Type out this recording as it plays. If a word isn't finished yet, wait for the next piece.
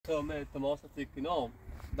تام التماساتي کنم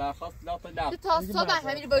درخواست لا طلع تا صبح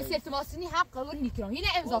همین باعث التماسنی حق قبول میکنم هینا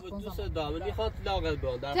امضا کن دوست دارم میخواد لاغل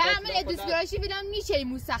بیان تعمل ادسگراشی بدم میشه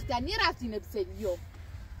مو سختنی رفتین بسلیو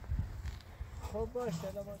خب باشه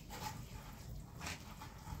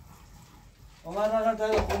اومدن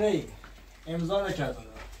در خونه ای امضا نکردن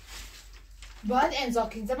باید امضا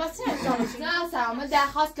کنید بس چه امضا کنید نه سلام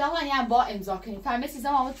درخواست که من هم با امضا کنید فهمه سیزم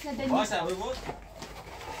آمد کنید باشه بود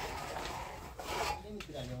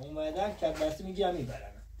نمیتونم اومدن که بس میگم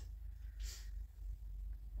میبرن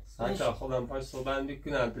سنچا خودم پاش صحبت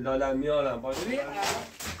میکنم پلالم میارم باشه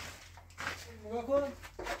نگاه کن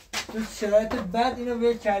تو شرایط بد اینو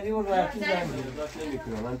ول کردی و رفتی زنگ داشت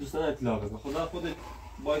نمیکنم من دوست ندارم اطلاق بده خدا خودت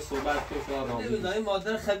باش صحبت کن شما راضی نمیذاری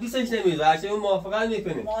مادر خبیثش نمیذاره هرچی اون موافقت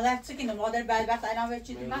میکنه مادر چی کنه مادر بدبخت الان ول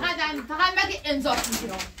چی فقط بگی امضا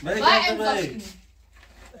کنید باید امضا کنید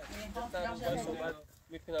صحبت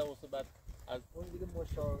میکنم و صحبت از اون دیگه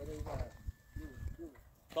مشاوره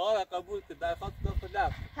کار قبول که درخواست داد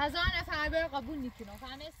لب 1000 نفر بر قبول میکنم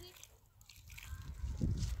فهمیدی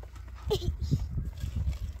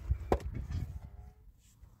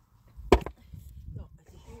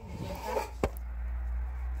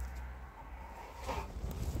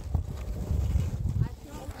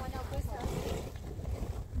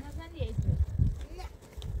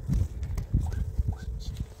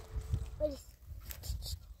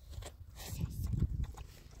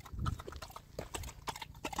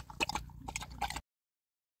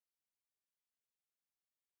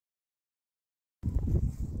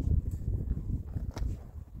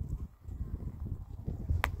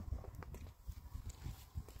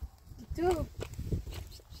تو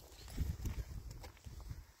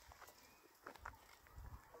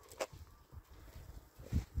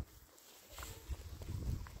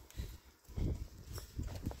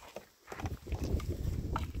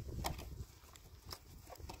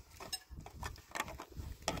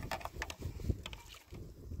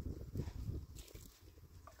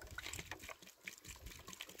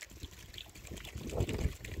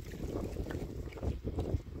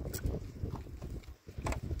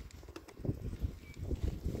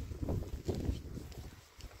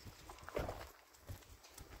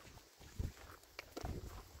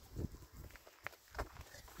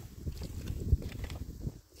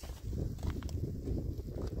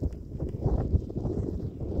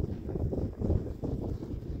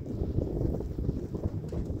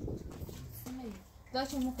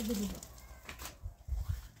داشت موقع بدیم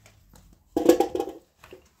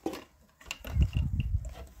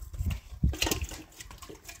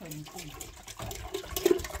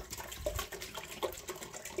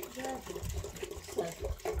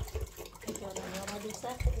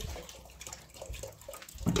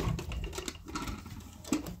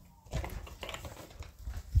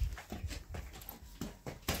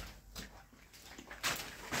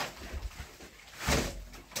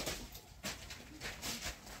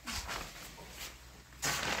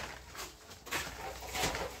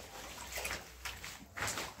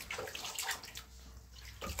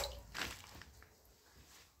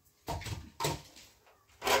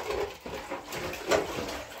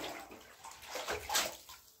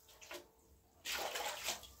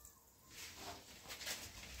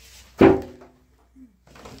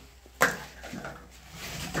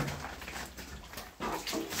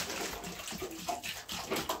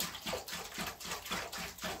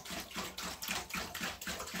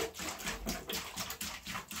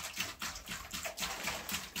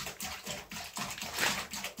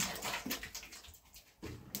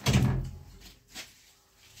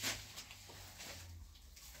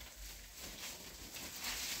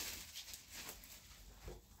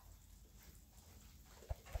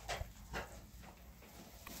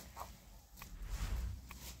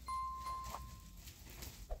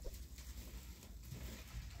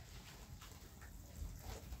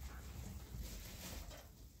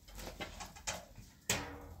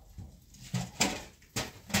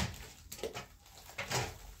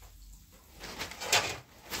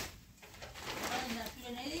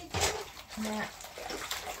نه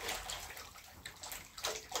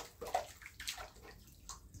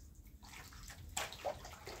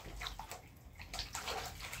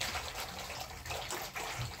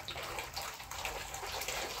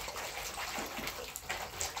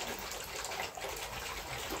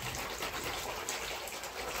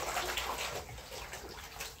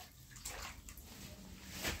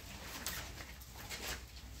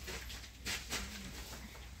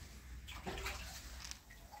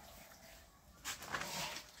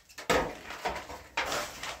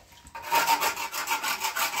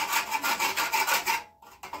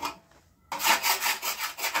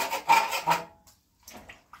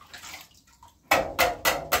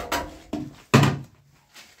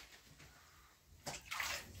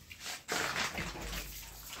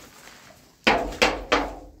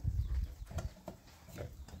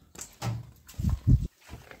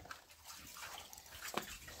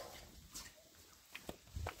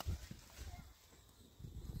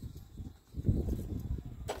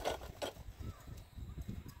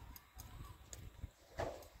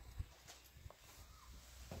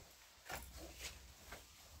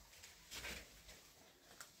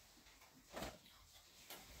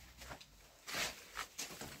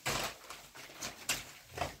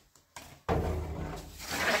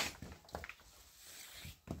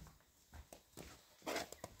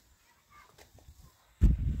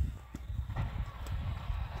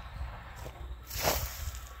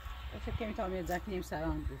باشه که میتونم یه زکنیم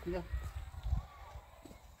سران بود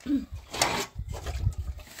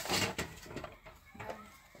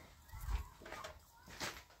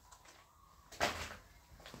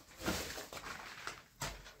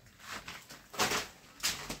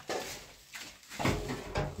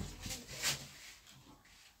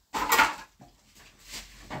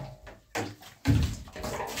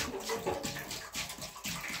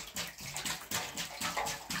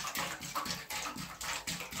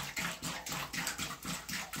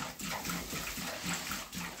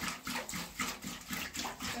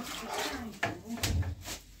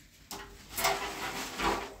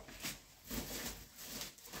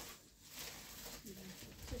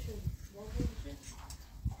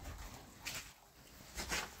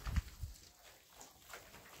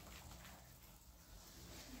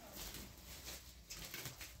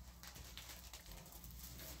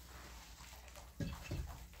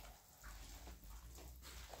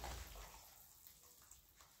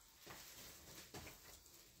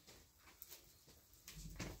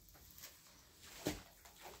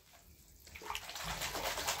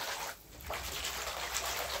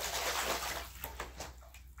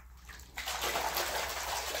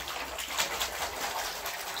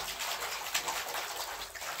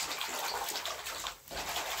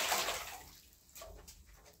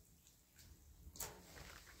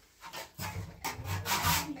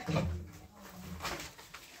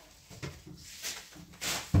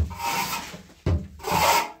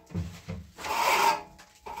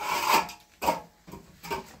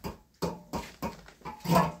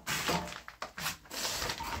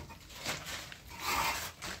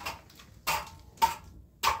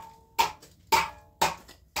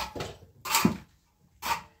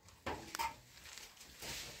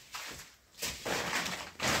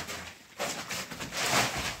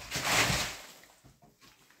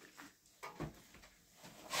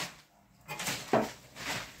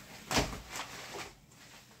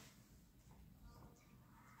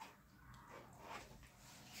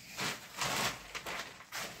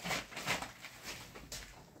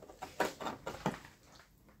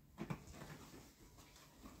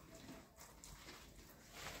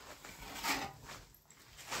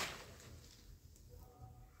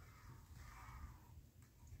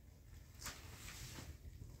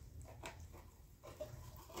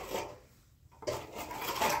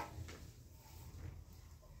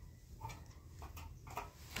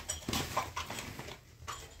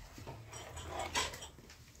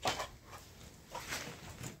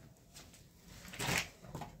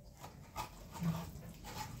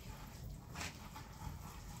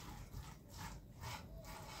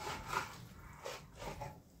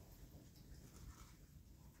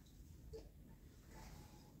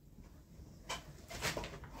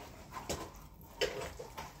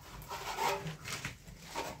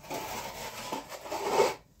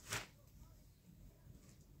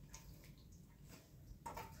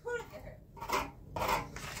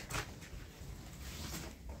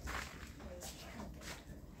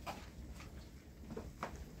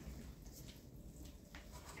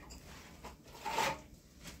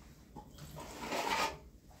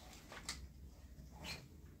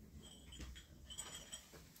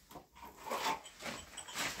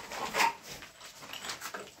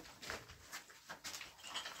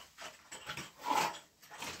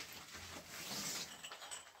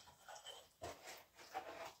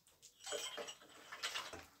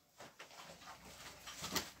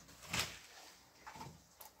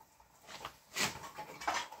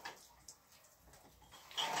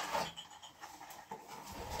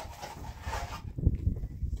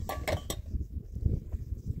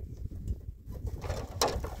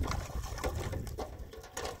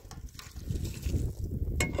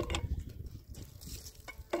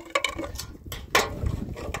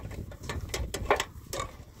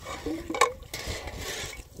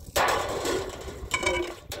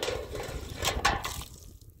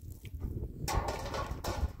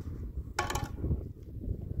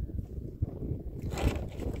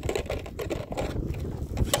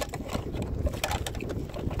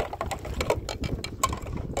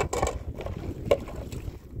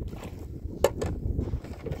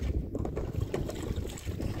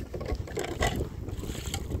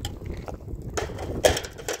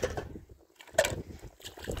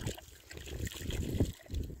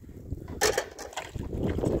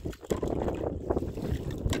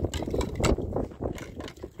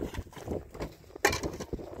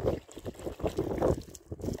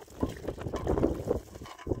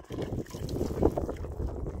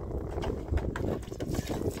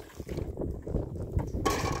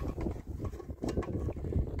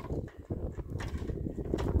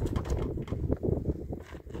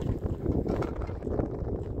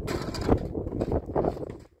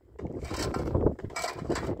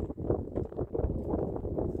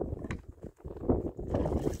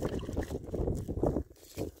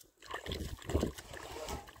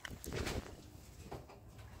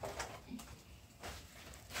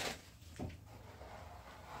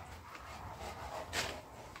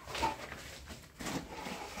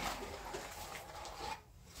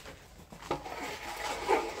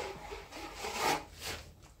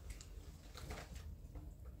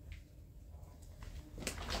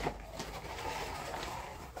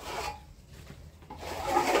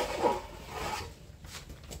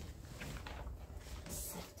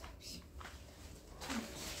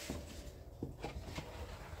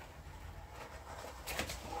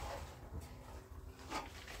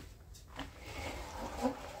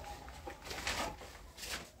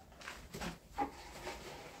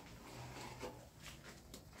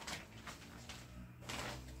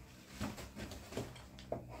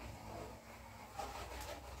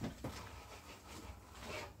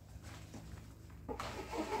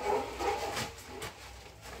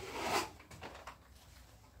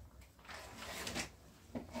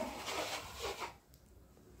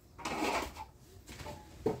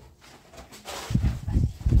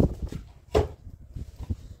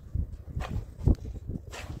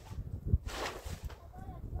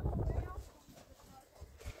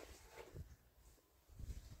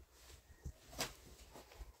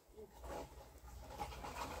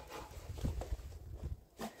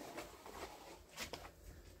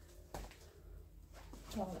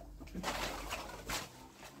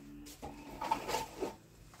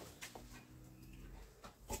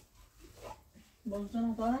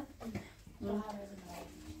بازدارم دارم؟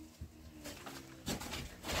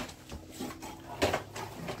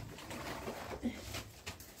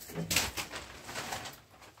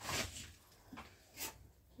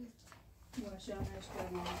 باشه همش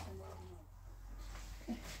کردم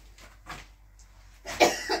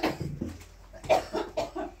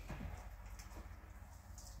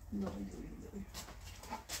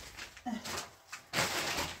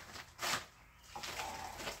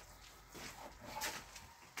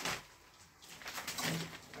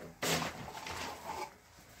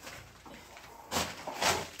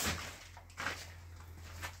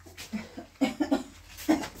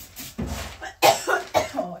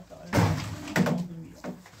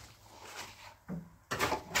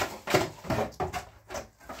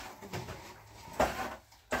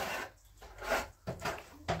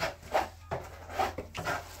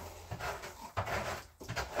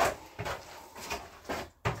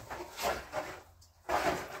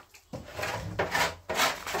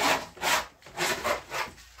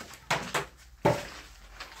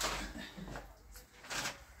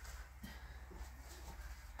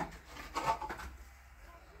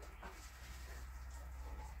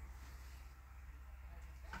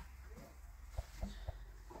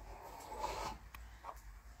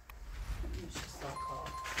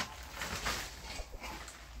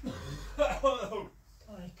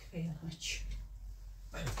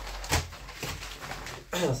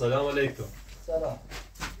سلام علیکم. سلام.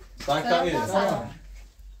 سلام. سلام.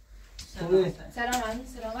 خوبی؟ سلام علیکم.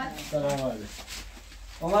 سلامت. سلام علیکم.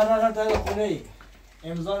 اومد رفتم در خونه ای.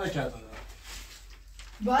 امضا نکردم.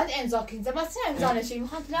 باید امضا کنید. زمان چه امضا نشه؟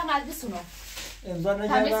 میخوام تو قلب بسونم. امضا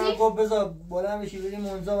نکردم. خب بذار بلند بشی بریم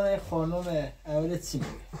اونجا برای خانم اول چی؟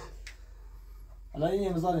 حالا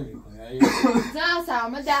این امضا نمی‌کنه. نه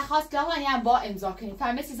سلام درخواست کردم یعنی با امضا کنید.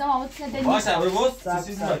 فهمید سیزم آمد کنید. باشه برو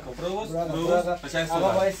چیزی نکن. برو.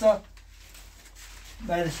 آقا وایسا.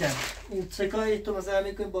 برشم. این چکای تو مثلا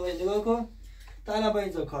می‌کنی با نگاه کن. تا با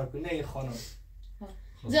اینجا کار کن. نه این خانم.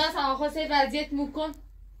 جان سلام خواسته وضعیت مکن.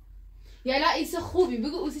 یلا ایسه خوبی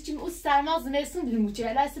بگو اوسی چی اوس سرماز نرسون بیموچه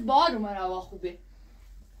یلا ایسه بار اومد هوا خوبه.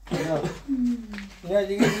 یا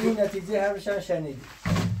دیگه این نتیجه همشون شنیدی.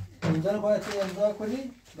 اینجا رو باید امضا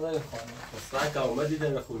کنی برای خانم. اصلا که اومدی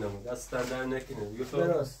در خونمون دست در نکنه. میگه تو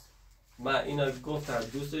درست. من اینا گفتم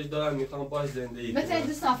دوستش دارم میخوام باهاش زندگی کنم. مثلا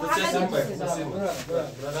دوست نفر فقط دوست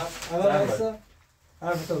دارم. اول وایسا.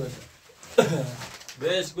 حرف تو بزن.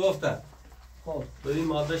 بهش گفتم. خب. بریم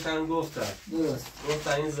مادرش هم گفتم. درست.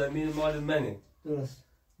 گفتم این زمین مال منه. درست.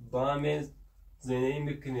 با هم زندگی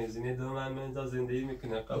میکنه زنده دو من منزا زندگی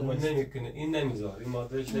میکنه قبول نمیکنه این نمیذار این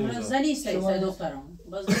مادرش نمیذار زنی است دخترم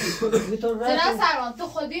باز زنا سران تو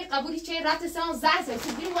خودی قبولی چه رات سان زعزه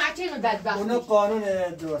تو بیرون وقتی اینو بدبخت اونو قانون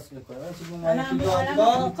درست میکنه من تو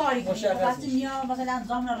دادگاه کاری وقتی نیا مثلا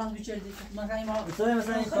زام را راست میچردی مثلا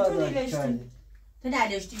این کار کردی تو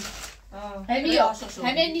نداشتی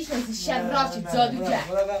همه نیشنسی شراچی زادو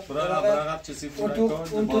کرد براقب چیزی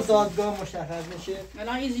اون تو دادگاه مشخص میشه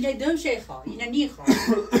الان این زیده دم شیخا اینه نیخوا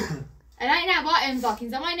الان اینه با امضا کن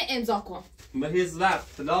زمان اینه امضا کن مهیز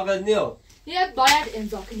وقت طلاقت نیاد اینه باید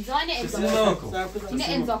امضا کن زمان اینه امضا کن اینه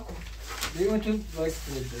امضا کن بگم تو وایس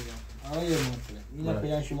بگم آقای مرتضی اینه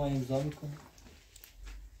پیان شما امضا میکنه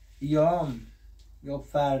یا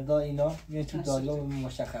فردا اینا میان تو دادگاه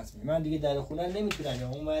مشخص میشه من دیگه در خونه نمیتونم یا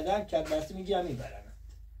اومدم که بس میگم میبرم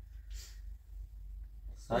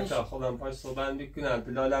ساعت خودم پاش صحبت میکنم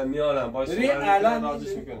دلالم میارم باش ببین الان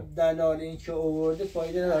دلال این که آورده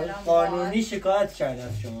فایده نداره قانونی شکایت کرده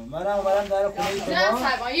از شما منم اومدم در خونه شما نه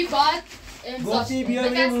سرمایی باید امضا گفتی بیا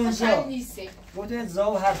بریم اونجا نیستی گفتی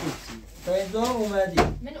امضا و حرفی تا اینجا اومدی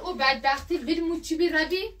من او بدبختی بریم چی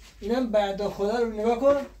بیردی اینم بعد خدا رو نگاه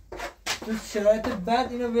کن تو شرایط بد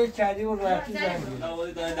اینو ول کردی و راحتی زنگی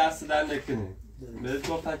اولی دست در نکنه بهت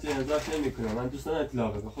گفتن چه امضاش نمیکنه من دوست ندارم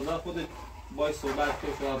اطلاع بده خدا خودت باید صحبت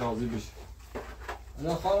کنی شاید راضی بشه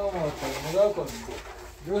الان خانم محترم نگاه کن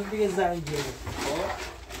روز دیگه زنگی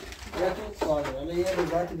یا تو قانون الان یه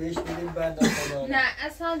روزاتی بهش بدیم بعد خدا نه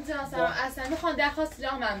اصلا جناسم اصلا میخوام درخواست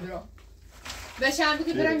سلاح من برم بشم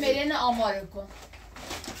بگی برم ملین آماره کن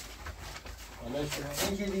حالا شما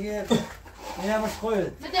این که دیگه این هم از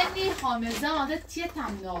خودت من نمیخوام زمان تیه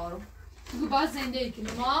تم دارم بگو باز زندگی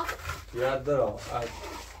کنی ما یاد دارم از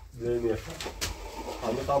نمیخوام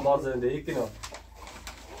من میخوام باز زندگی کنم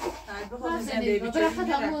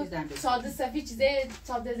ساده صفی چیزه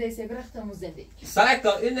ساده زیسه برختمون زندگی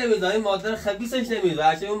سعکا این نمیدونی مادر خبیثش نمیدونه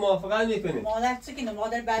هرچه اون موافقت میکنه مادر چه کنه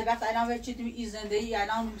مادر بدبخت الان چه تو این زندگی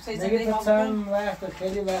الان سه زندگی نگه تو چند وقت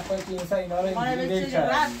خیلی وقتا که انسان اینا رو اینجوری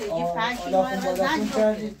کرد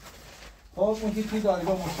خب اون که توی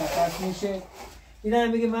دادگاه مشخص میشه این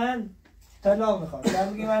هم میگه من طلاق میخوام این هم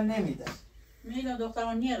میگه من نمیدم میدونم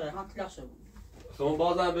دختران نیره هم طلاق شد شما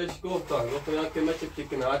بازم بهش گفتن یاد که مچه که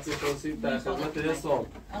کنه خصوصی در خدمت رسوم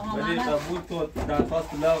ولی قبول تو درخواست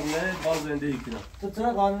طلاق نه باز زندگی کنم تو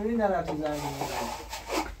چرا قانونی نرفتی زنی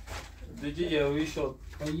دیگه یهویی شد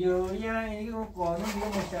یهویی یعنی اون قانون دیگه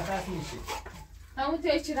مشخص میشه همون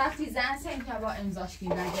توی چی رفتی زن سن که با امضاش کی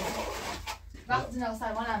بگه وقتی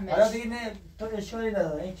ناسرمان هم حالا دیگه نه تو اشکالی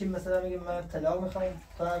نداره این که مثلا میگه من طلاق میخوام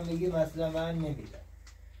تو هم میگی مثلا من نمیدم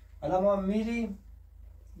حالا ما میریم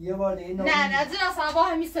یه بار دیگه نه اصلا با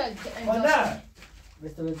همین سال نه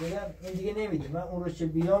مثلا بگم این دیگه نمیده من اون رو چه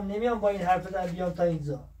بیام نمیام با این حرف دارم بیام تا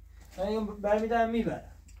اینجا من برمیدارم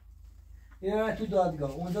میبرم میبرم تو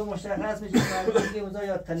دادگاه اونجا مشخص میشه مردم دیگه اونجا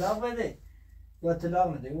یا طلاق بده یا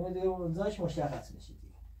طلاق نده اون دیگه اونجاش مشخص میشه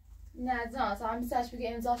نه اصلا همین سرش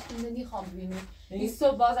بگه امضاش کنده نیخوام ببینی این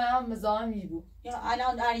صبح بازم هم مزاحمی بود یا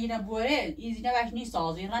الان ارینا بوره ایزینا باش نیست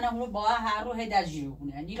سازی غنا رو با هر رو هد از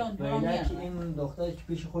جیونه نیرون که این دخترش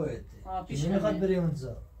پیش خودته نمیخواد بری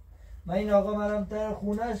اونجا من این آقا مرام در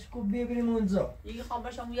خونه‌اش کو بریم اونجا دیگه خوام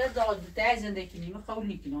باشم یه داد در زندگی نیم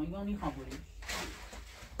قبول کنم یا میخوام بریم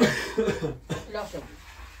لاشه بود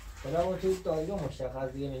حالا ما تو دادگاه مشخص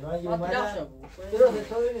دیگه میگم من اومدم درسته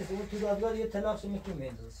تو نیست اون تو دادگاه یه طلاقش میتونی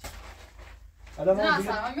بندازی حالا نه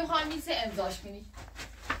اصلا میخوام میسه امضاش کنی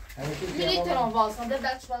میری ترام واسانده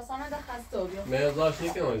دلش واسانه ده خسته بیا من امضاش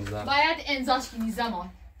نکنم باید امضاش کنی زمان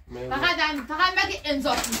فقط بگی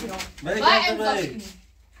امضاش میکنم باید امضاش کنی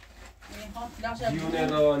دیونه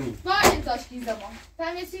روانی باید امضاش کنی زمان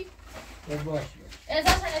فهمیسی؟ باشه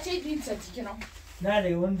امضاش هنه چه دین ساتی کنم نه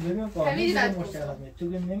دیگه اون ببین قانون مشخص تو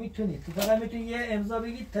نمیتونی تو فقط میتونی یه امضا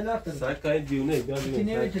بگی طلاق بده سعی کنید دیونه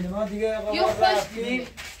نمیتونی ما دیگه آقا رفتیم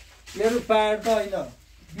یه رو فردا اینا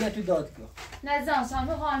بیا تو دادگاه نه زمان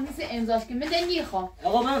شما میخوام نیست امضاش کنی من نمیخوام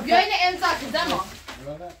آقا من بیا این امضا که زمان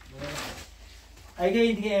اگه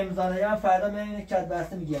این دیگه امضا نگه من فردا میام کت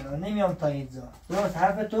بسته میگم نمیام تا اینجا درست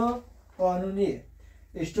حرف تو قانونیه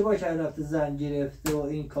اشتباه کرده رفته زن گرفته و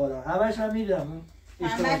این کارا همش من میدونم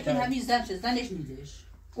اشتباه کرده همین زنش میدهش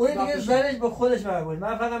اون دیگه زنش به خودش مربوطه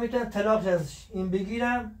من فقط میتونم طلاقش از این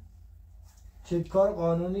بگیرم چه کار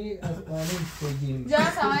قانونی از قانون بگیریم جا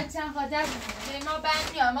ساعت چند خاطر ما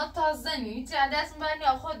بنیا ما تازه نیم چند دست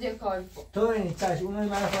بنیا خود یه کاری کن تو این چش اونو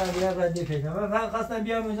من خواهم بیارم رد فکرم من فقط خواستم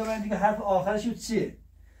بیام اینجا من دیگه حرف آخرش بود چیه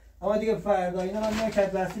اما دیگه فردا اینا من میام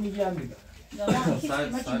کت بسته میگیرم میبرم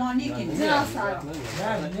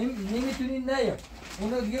نه نمیتونی نیام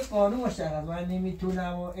اونو دیگه قانون مشخص من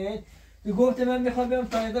نمیتونم و این گفته من میخوام بیام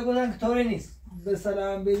تاییدا گفتم که طوری نیست به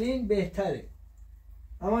سلام بدین بهتره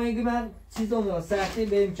اما اینکه من چیزم سختی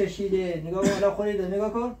بهم کشیده نگاه کن حالا خودت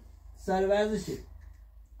نگاه کن سر ورزشه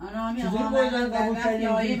انا همین آقا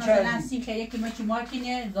مثلا سی که یکی ما چما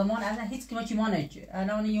کنه زمان اصلا هیچ کی ما چما نچه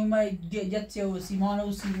انا یوم جت و سیمان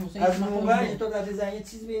و سیموس از موقعی تو دادی زنگ یه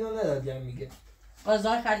چیز به اینا ندادیم میگه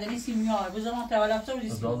قضا کردنی سیمیار به زمان تولد تو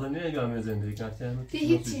دیدی لازم نیست نگاه زندگی کردن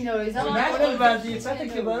هیچ چیزی نوری زمان نه وظیفته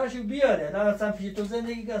که براشو بیاره نه مثلا پیش تو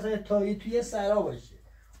زندگی که اصلا توی سرا باشه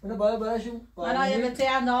اون باید براشون انا یه بته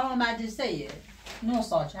هم دارم مدرسه ای 9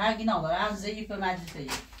 سال هر کی نداره هر ضعیف مدرسه ای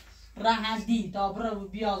راحتی تا برو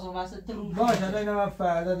بیازم واسه درو باشه الان من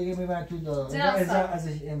فردا دیگه میبرم تو دادگاه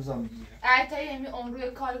ازش امضا میگیرم البته یعنی اون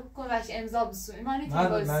روی کار کن واسه امضا بسونی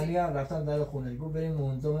من میگم رفتم در خونه گفت بریم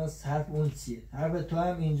اونجا من حرف اون چیه حرف تو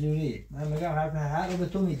هم اینجوریه من میگم حرف رو به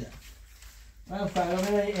تو میدم من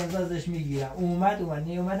فردا میرم امضا ازش میگیرم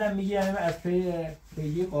اومدم میگیرم از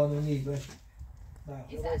پیگی قانونی باشه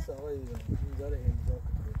آقای اینجا رو امضا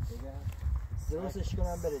کنم درستش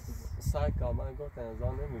کنم بره دیگه سعی من گفتم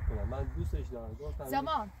امضا نمیکنم من دوستش دارم گفتم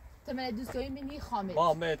زمان تو من دوست داری منی خامه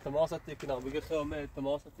با من تماس کنم بگه خیلی من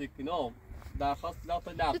تماس کنم درخواست لا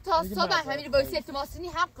تا صبح همین باعث التماسنی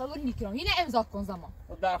حق قبول نکنم اینه امضا کن زمان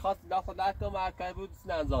درخواست لا تا مرکز بود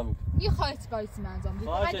انجام میدم یه خواهش کاری انجام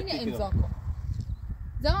میدم فقط اینه امضا کن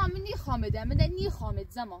زمان من خامده من نی خامد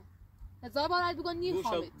زمان هزار بار بگو نی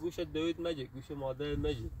خامد گوش دوید مجه گوش مادر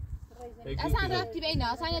مجه اصلا رفتی به اینا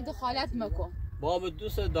اصلا دخالت مکن با من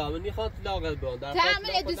دوست دارم نیخواد لاغت بیان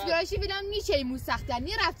تعمل دوستگرایشی بدم میشه مو سخت‌تر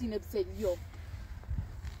نی رفتی نبسلیو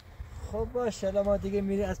خب باشه الان ما دیگه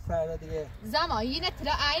میری از فردا دیگه زمان این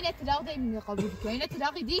اطلاق دی قبول کنی این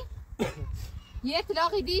اطلاقی دی یه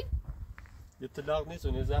اطلاقی دی یه طلاق نیست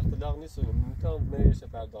و یه زخم طلاق نیست و میتونم میشه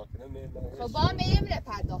پرداخت کنم خب با میریم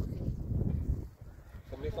پرداخت کنیم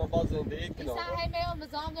خب میخوام باز زندگی کنم این سر میام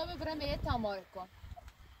بزام دو برم میه تمار کن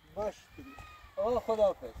باش آقا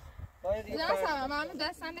خداحافظ زن من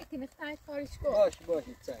دستم نکنی خیلی کارش کن باش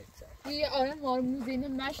چای یه آره مارموز اینه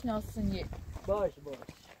مشناسن یه باش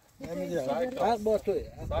نمیدونم حق با توی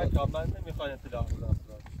سعی کن من نمیخوام طلاق بدم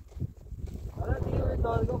حالا دیگه به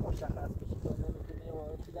دادگاه مشخص بشه تو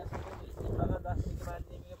نمیتونیم تو دست نمیستیم فقط دستی که من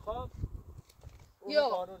نمیخوام یو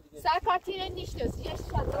سرکارتینه نیشتوست یه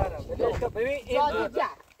شد ببین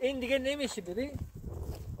این دیگه نمیشه ببین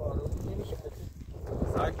قانون نمیشه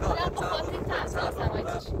سعی کن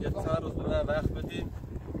یه چند روز به من وقت بدیم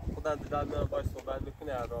خودم دیدم من باش صحبت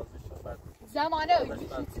میکنه هر رازی صحبت زمانه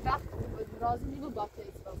هیچ وقت رازی نیمو با تیز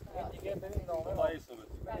این دیگه ببین نامه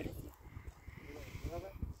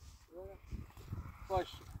باش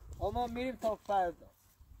اما میریم تا فردا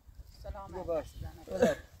سلام باش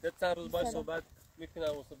یه چند روز باش صحبت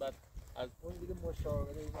میکنم و صحبت از اون دیگه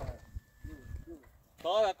مشاوره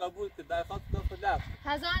تا قبول که در خواست دو لفت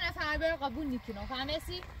 1000 نفر بر قبول نکنم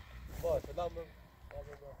فهمیسی؟ باش سلام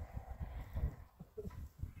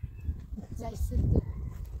زی سرده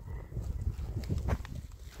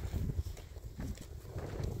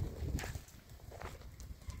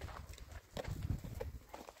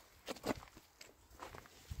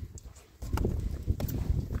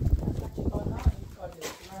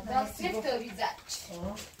دا سفت داری زچ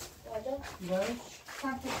باش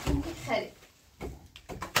سمت کنی خرید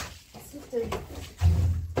سفت داری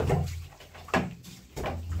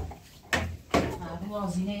رو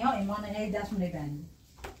آزینه ها ایمان هی دست نبندی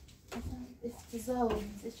افتضاح و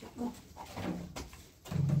میزه چکن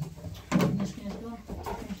نشکنه تو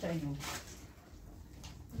نشتا اینو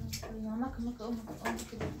ماما کمک اون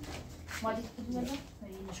مالی کدوم بده؟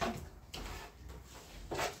 نشکن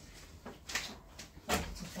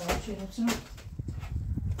چه روبسونو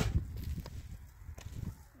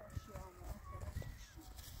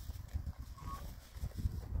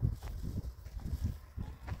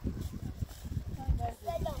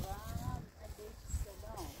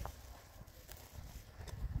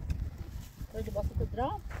Rede basta tu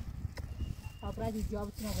drum. Apra di job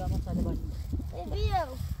tu naga mas ada bani.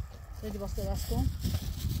 Rede basta raskon.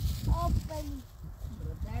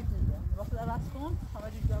 Basta raskon. Hava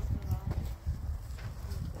di job tu na.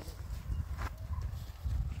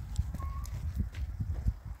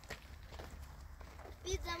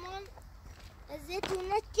 Bir zaman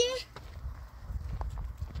zeytinlik ki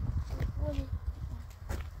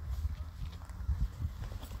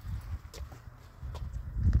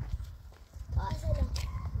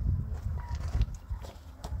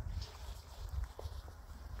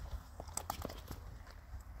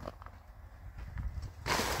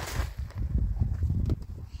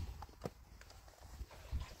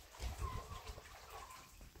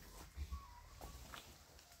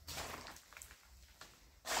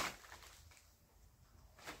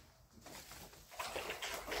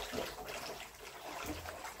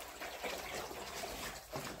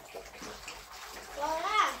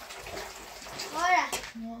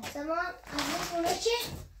Zaman bunu ki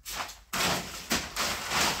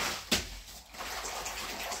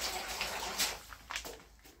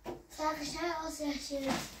Sakışa o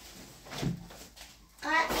sehşeri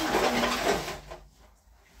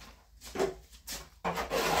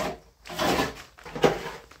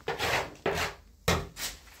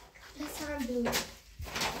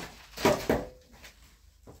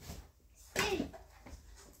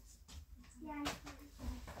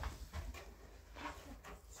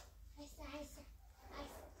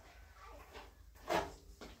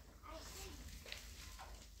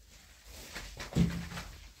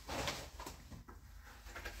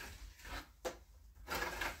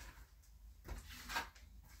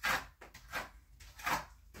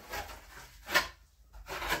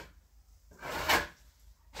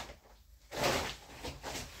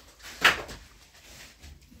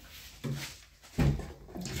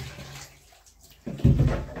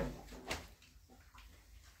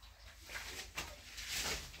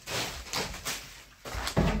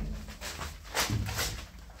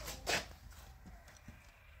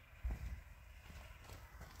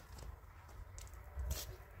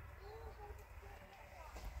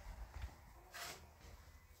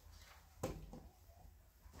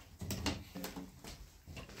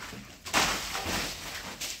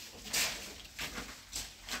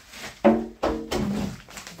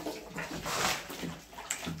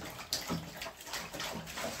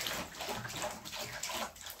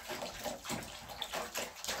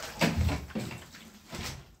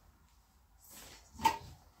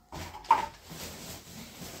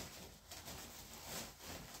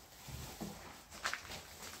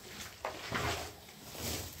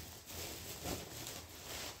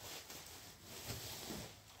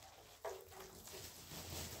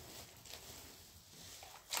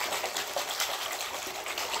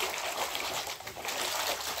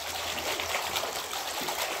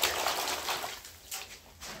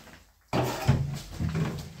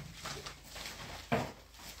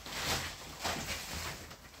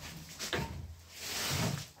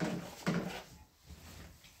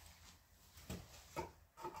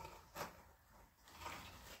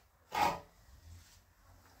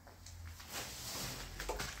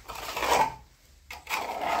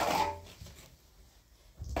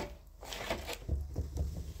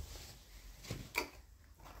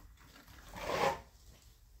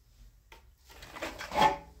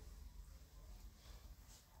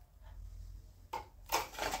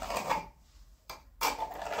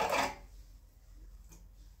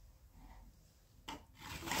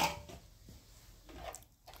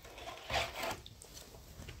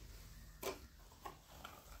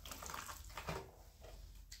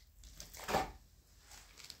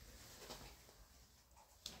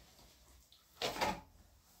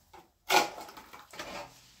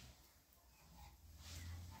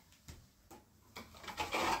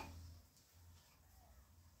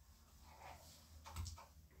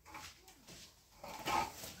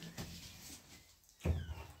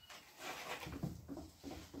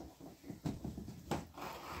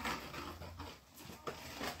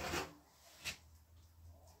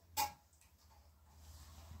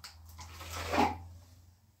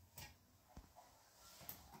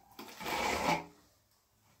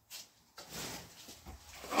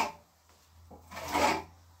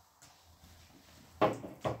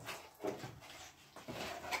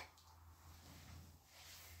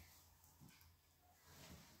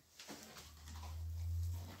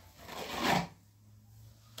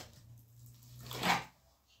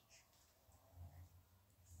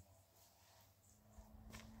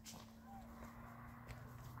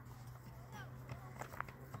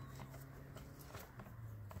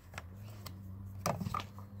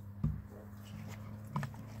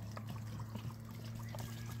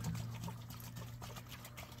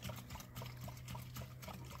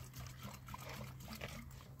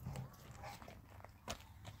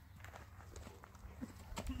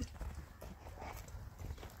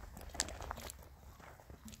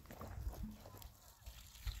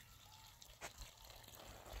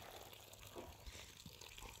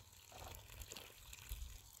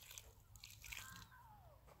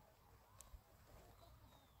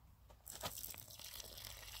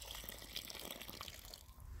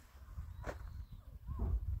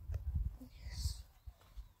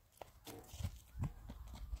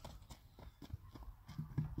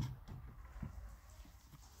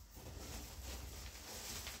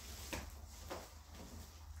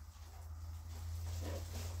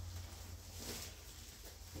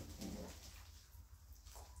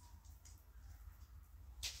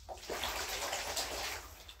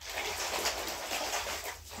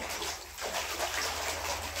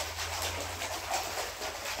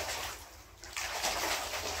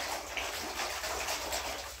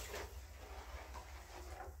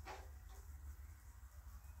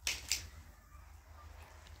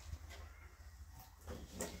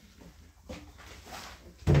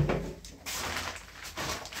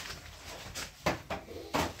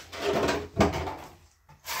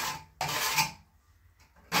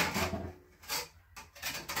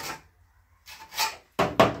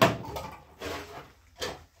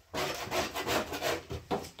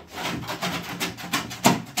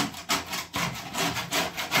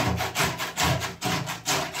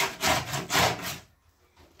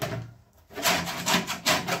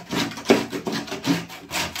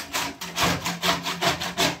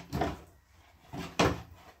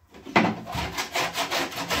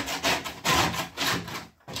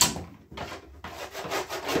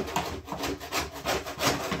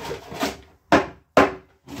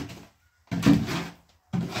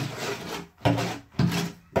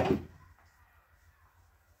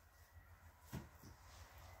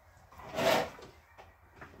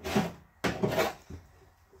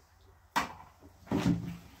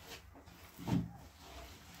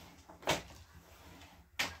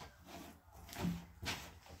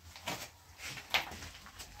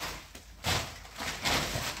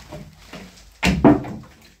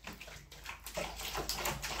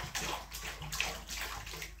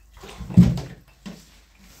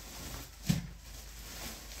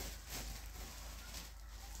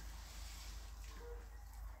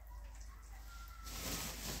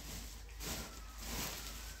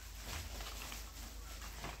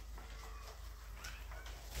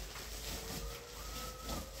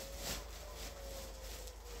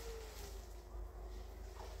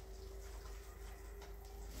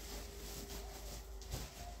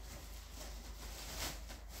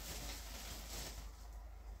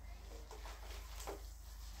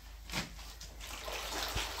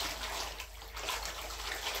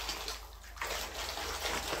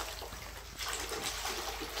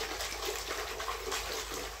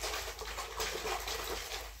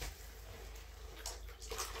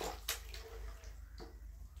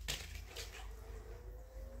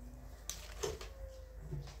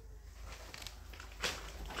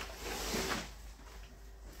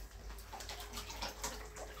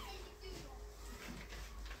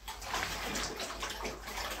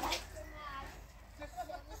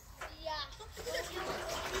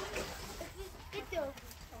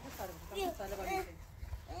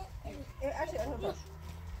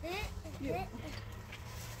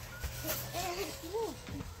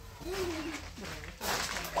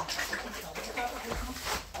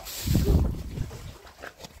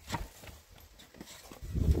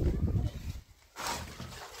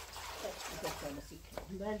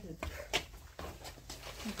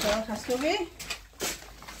خوبی؟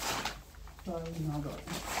 تا اینا دارم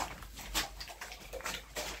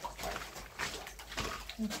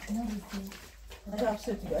عجب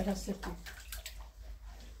سرتی عجب سرتی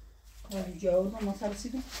جاور ما سر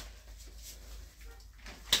رسیدیم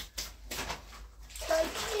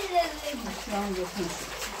شام گفتیم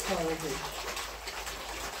کاره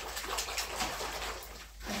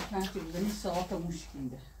کنید بزنی ساعت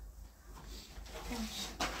مشکیده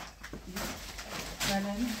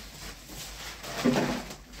بلنی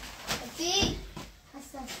دی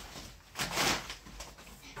حساس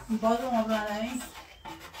باز ما بلنی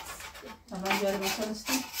تمام جاری مثلا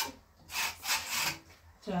استیم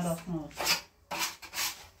چه رفتن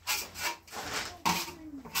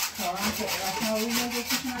تمام چه رفتن روی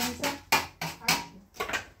نگفتیش نریسه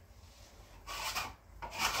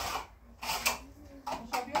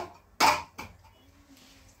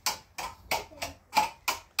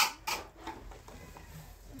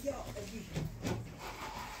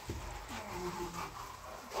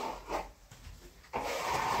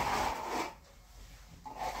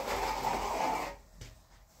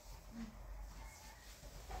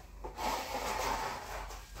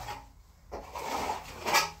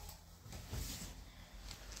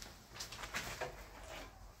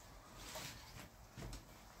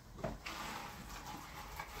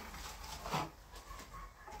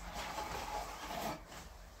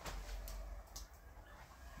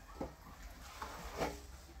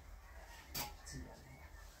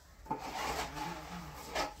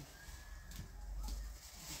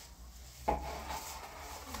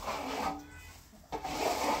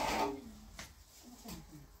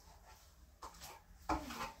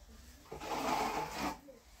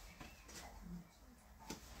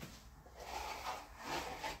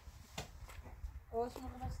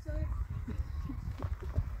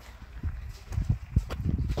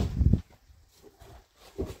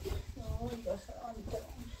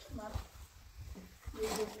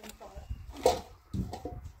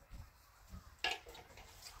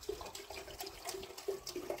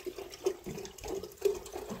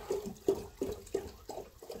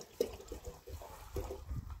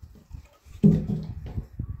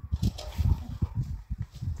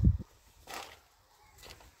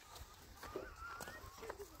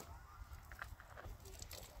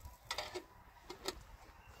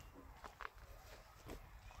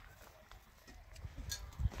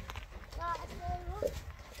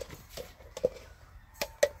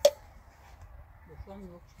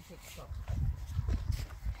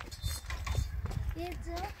یه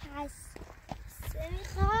جا هست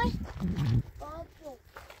میخوای بابو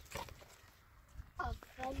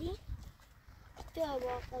آفرین بیا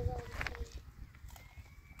با قضا بکنی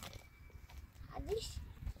حدیش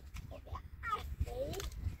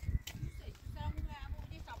آفرین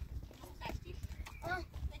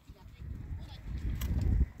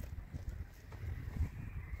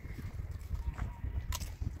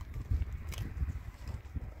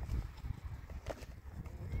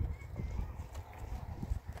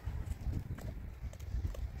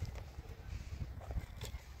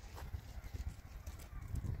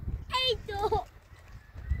تو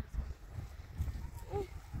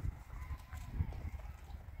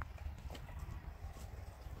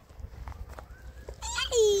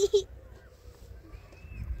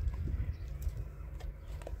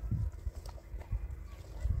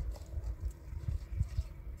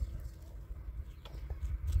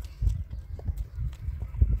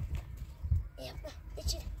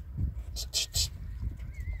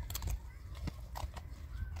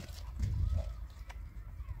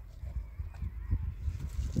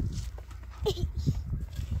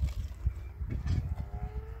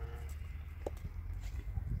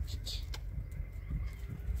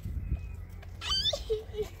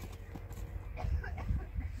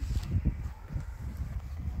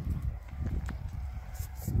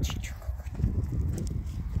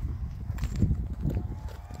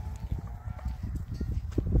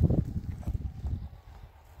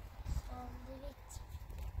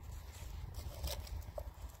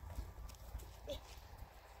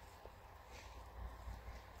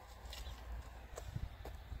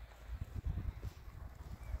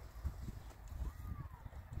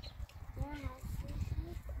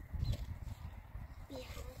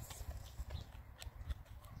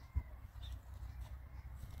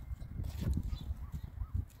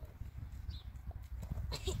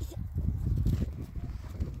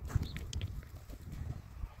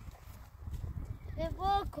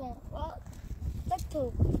کن tak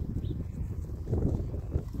تو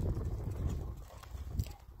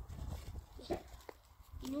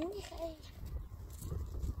نون خیلی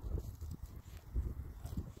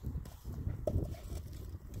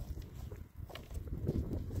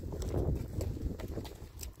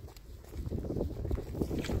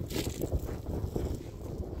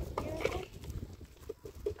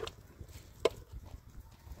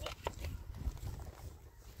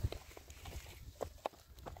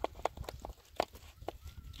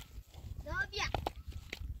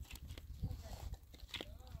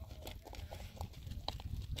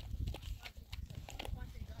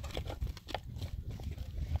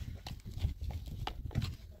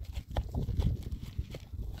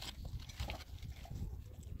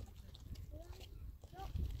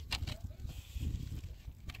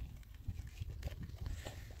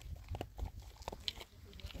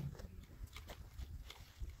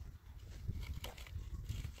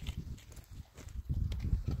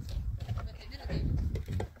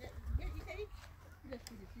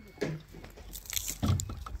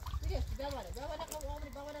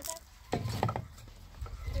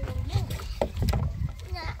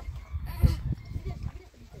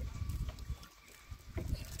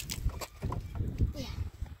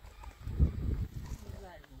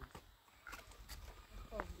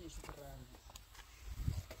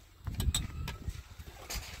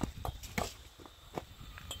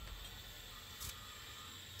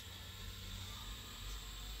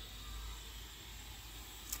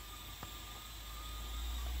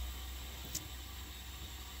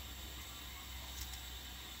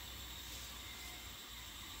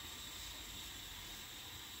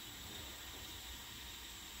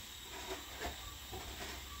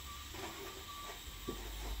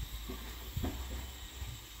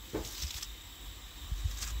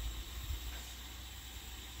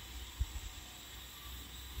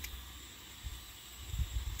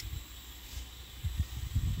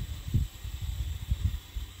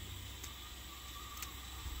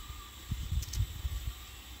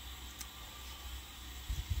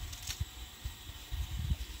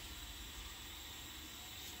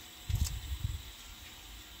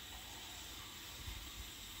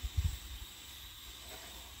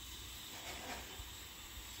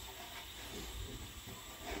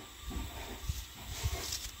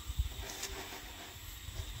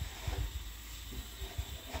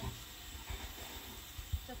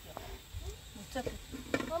شد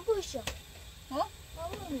من پوشم ها؟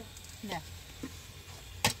 من نه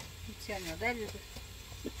هیچی داری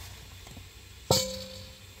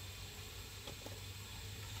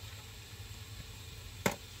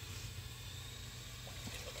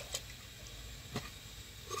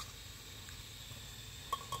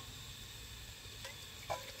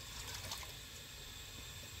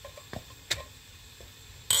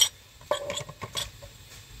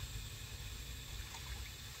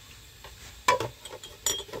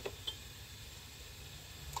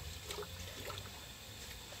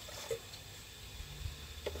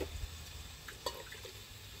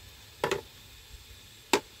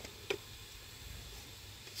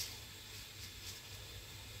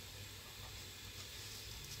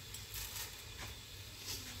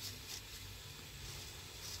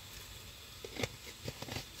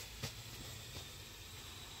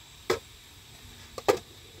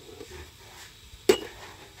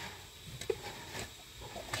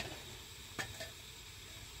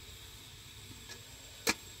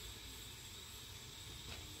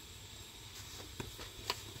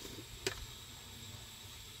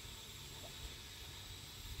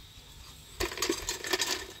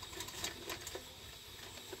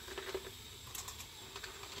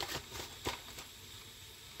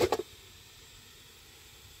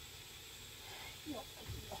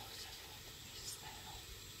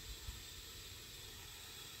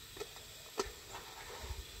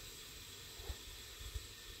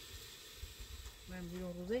من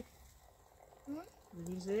بیرون روزه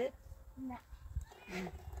روزه نه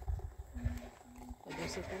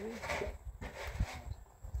دست خوبی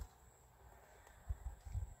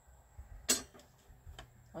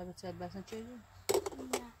آیا به چه بسن چه جون؟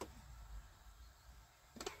 نه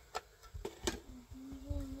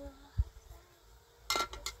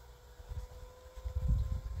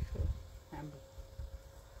هم بود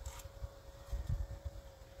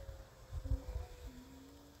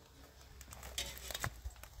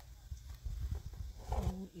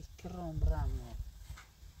اکرام برامو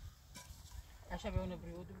عشان بيونه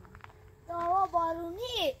بريودو هوا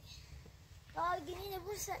بارونی آگینی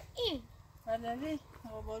نبوس این هلا ليه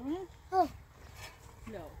هو بالونه ها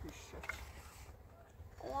لا مش شرط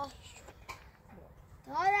الله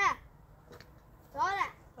تاره تاره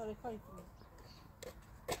طريق هاي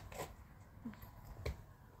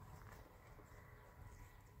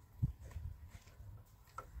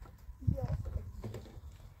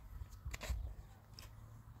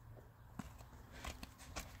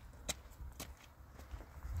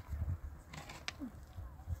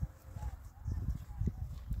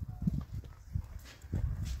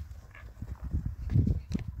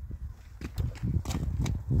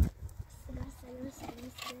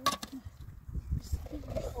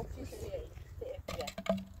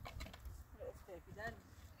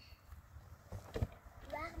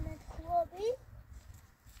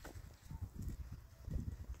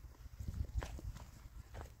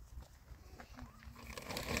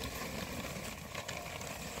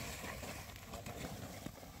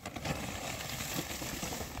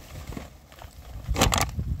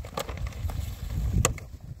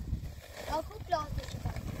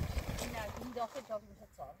داخل تا میشه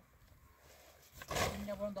صار این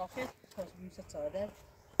نبرون داخل تا میشه صار در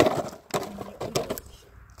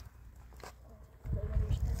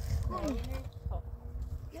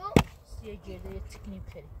یو سیه جلده تکنی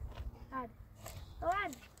بخیری هر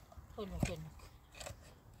دوان خیلی خیلی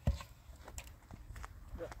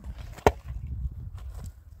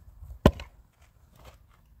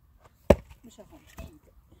میشه خون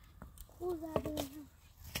خوب زده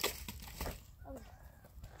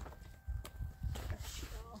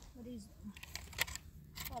ریز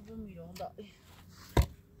قبل میرون داری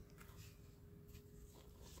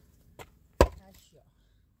اشیا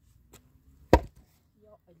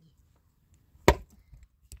یا علی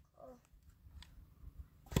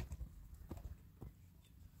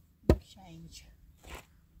شاینچ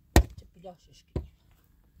تپیلاشش کنیم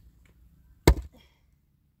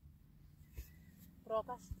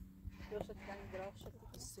براپس دوست کنی براش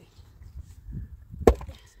کسی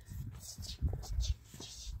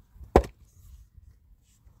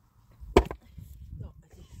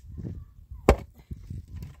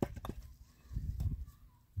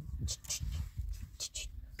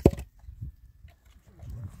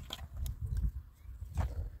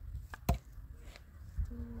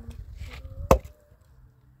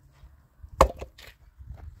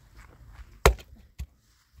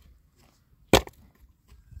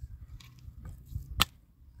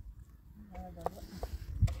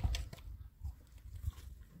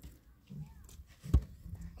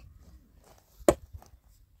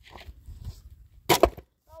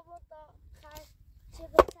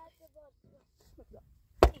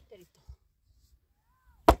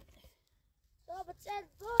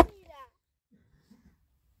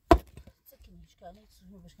Gar nichts,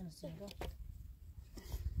 nur was kann es sein, oder?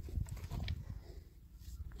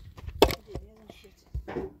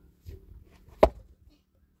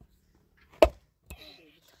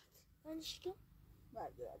 Anişki.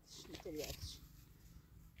 Var biraz, yeter yatış.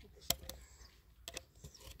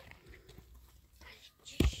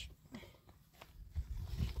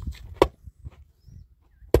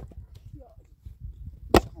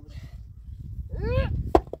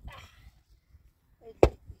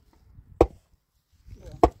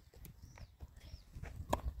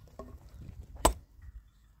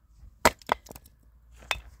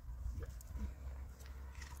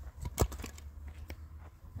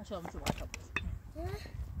 Aşağı mı şu var tabii.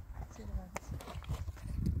 Şöyle var.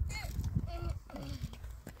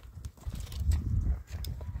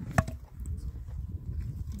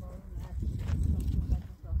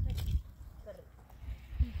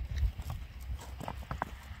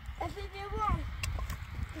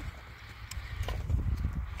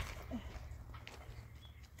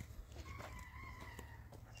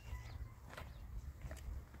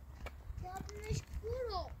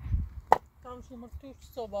 Tam şu mırtı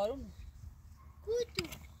sobarım. Kutu.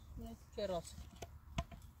 Ne keras.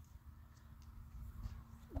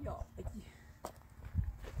 Ya peki.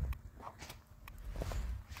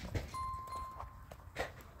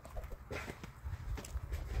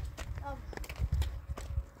 Al.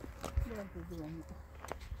 Biraz duralım.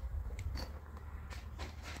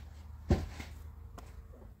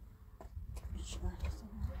 İçme.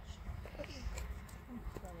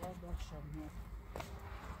 Allah başlamıyor.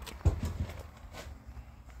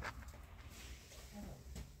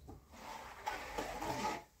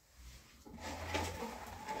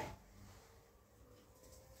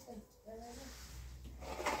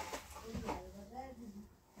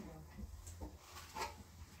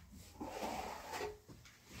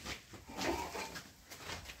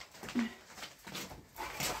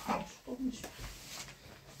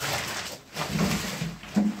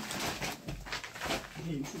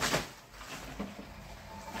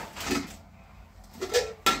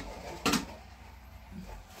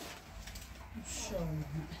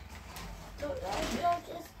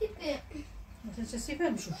 Sen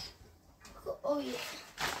severmişsin. Oj.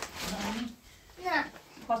 Ja.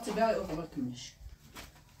 Wat er wel over wat doen is.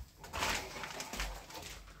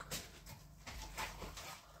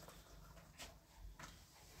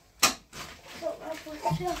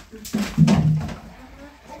 Ja.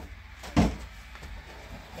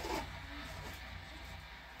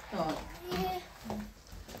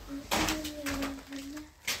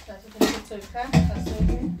 Dat is een stuk terug. Dat is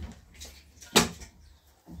ook.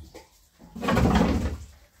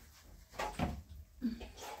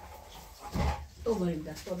 Umarım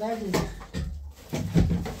da o da değil.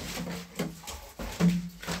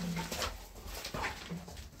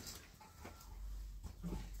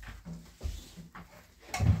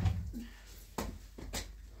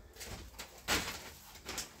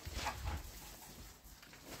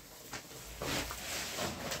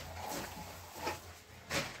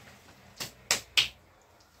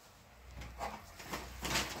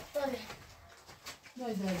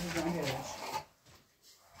 Dois anos de angolês.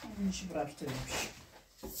 Uns bravos temos.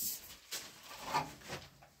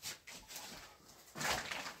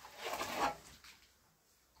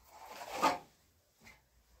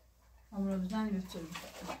 Amrozdan götürdüm.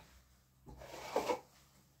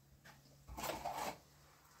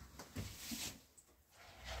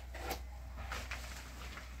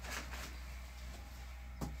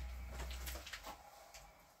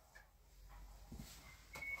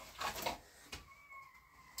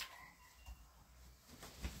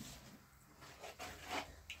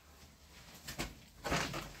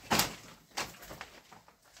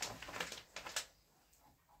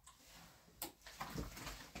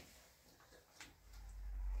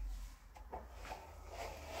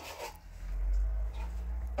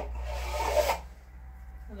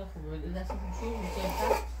 That's some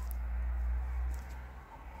shoes.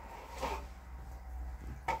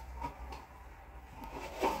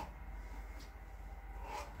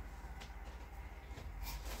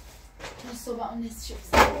 صبح اون نیست شد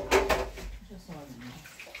چه سوالی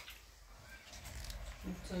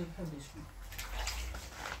چه خودش کن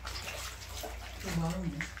تو بارون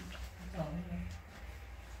نیست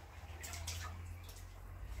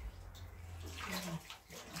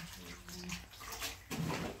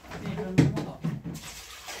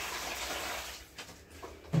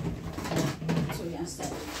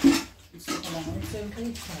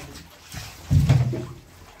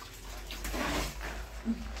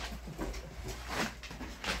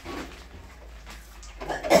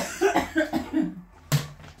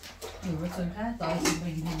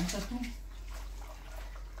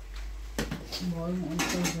وای اون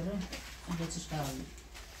کجاره بچش قوی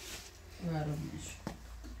ورمش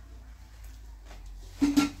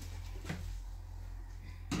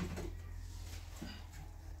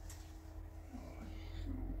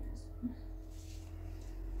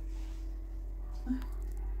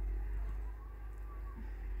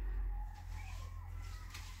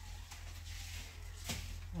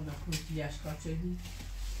حالا کورتیش کار شدی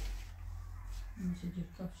میشه جور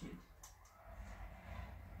کار شدی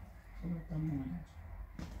خدا تمام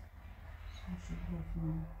سوشی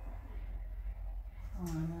بکنم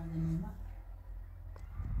آنها نمی‌ما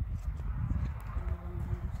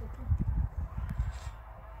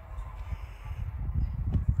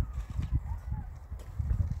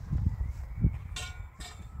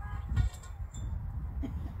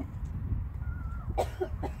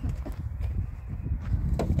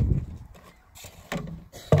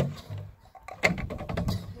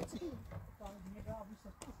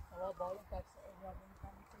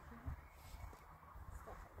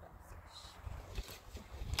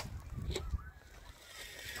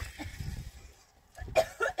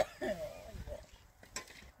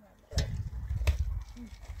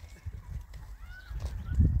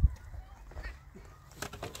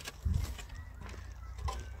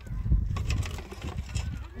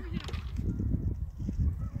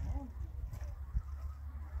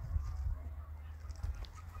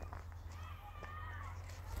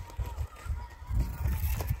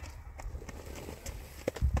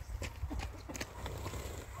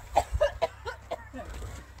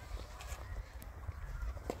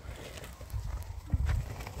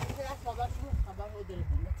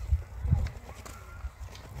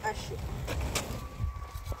Acho.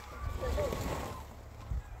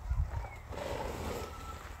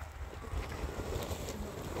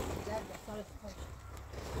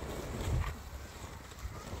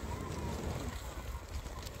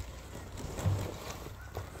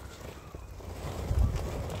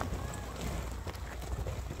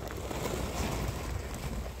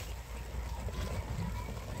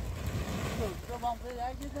 Vamos ver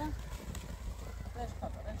aqui, tá? Deixa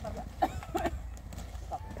eu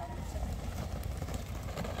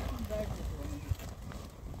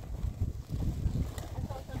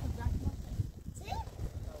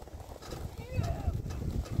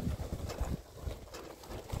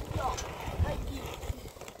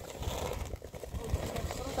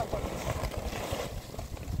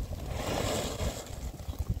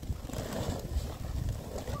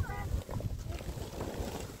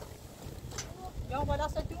Jag bara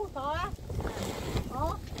så du tar.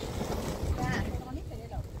 Ja. Där, det var inte det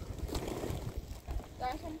då.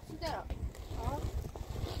 Där som sitter då. Ja.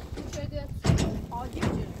 Du kör det. Ja, det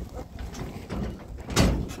gör du.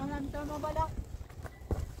 Man hämtar någon bara.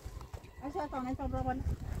 Jag ska ta en sån bra boll.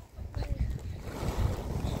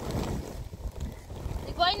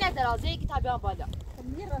 نگاهی نداره از یکی طبیعا بالا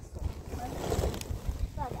میرسه.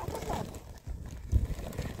 بعد اصلا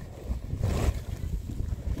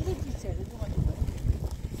دیگه چیه رو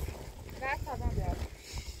نه طبعا بیار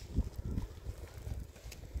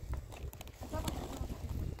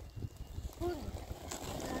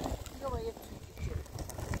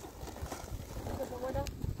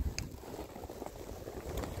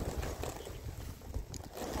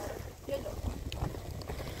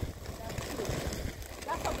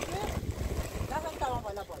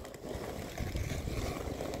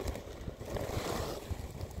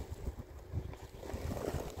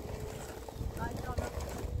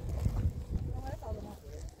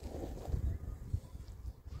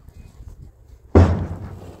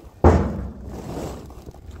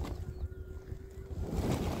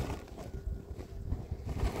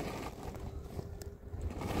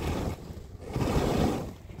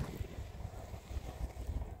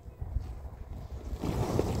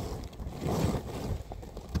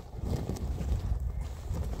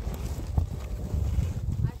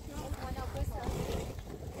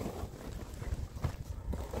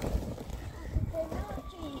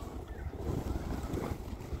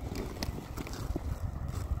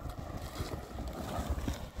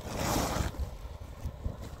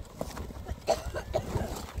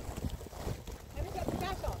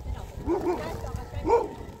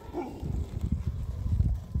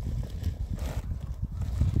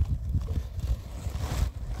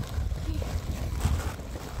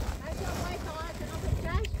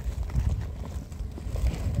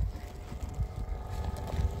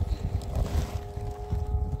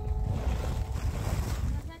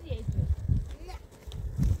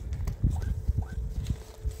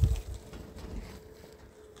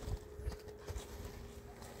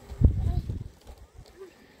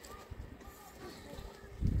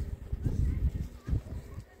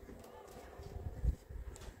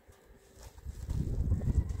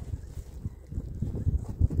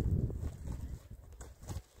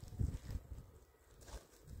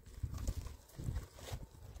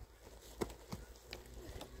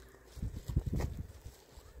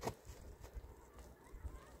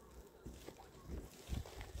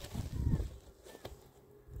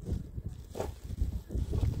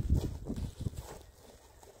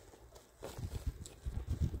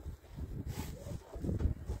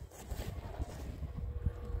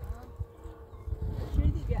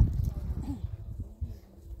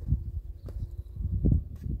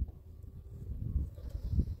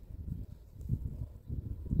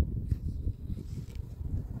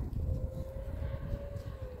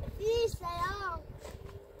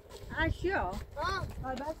اشیا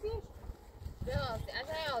آه بسیش درست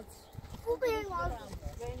ازایات خوبه این آب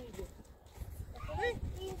خوبه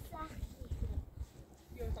این سختی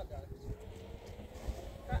بیا تا دار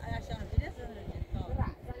اشیا دیگه زنده را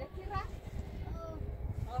زالتی را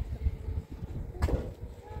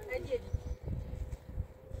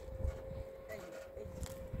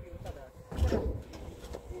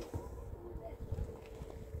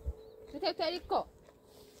شو تبتاريكو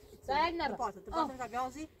ساعد نرى تبغى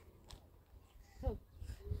بيوزي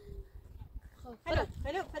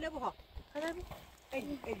خلي ابوها خلي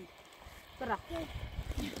ايدي برا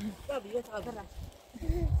بابي يتعب برا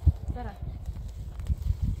برا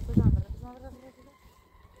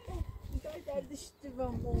قاعد اشتبه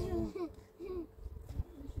مو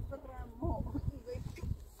برا مو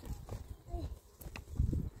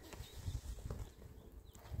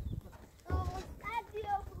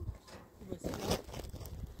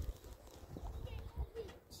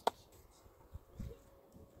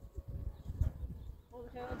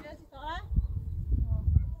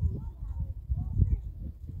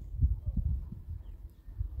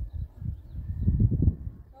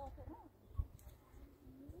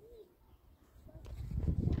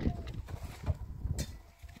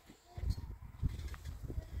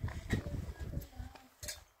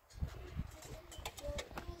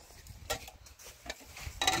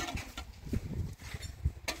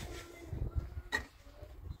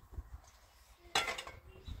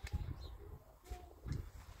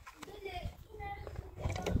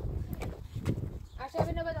عشان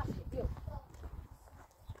بنا بدخل يو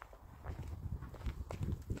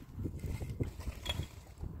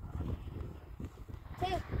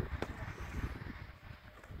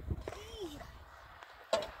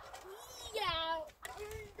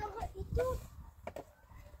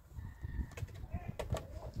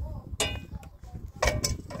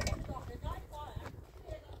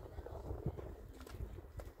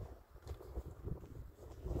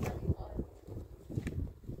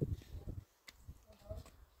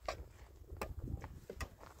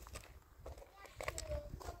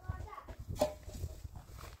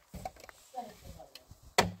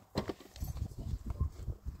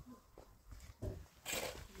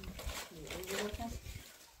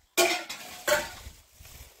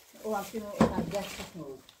وعطيني الغداء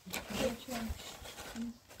شنو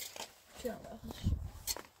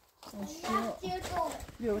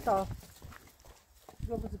بيو تعال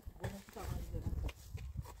بيو بس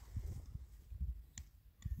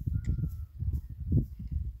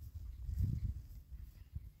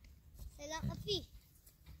لا خفيف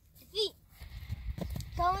خفيف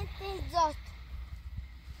كمان تهزات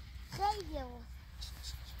خير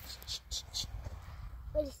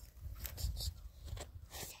بس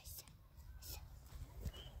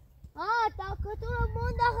طاقته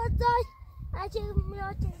من داخل عشان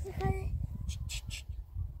میاد سفره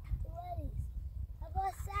ولی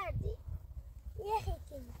هوا سردی یخی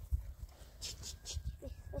کنی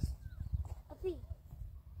افی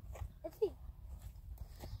افی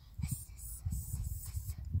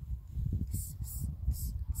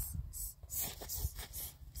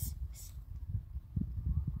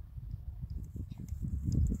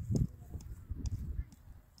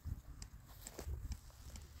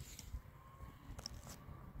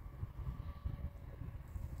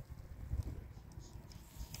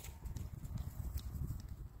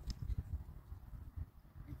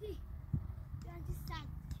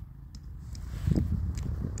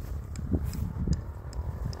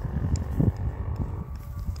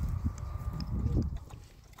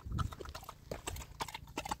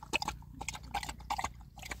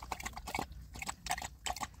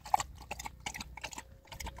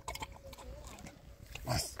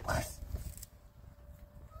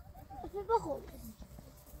بخور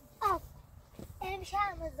آف امشب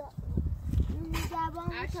مزار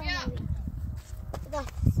جوان اشیا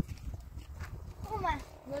اومد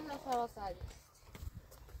من خلاص عادی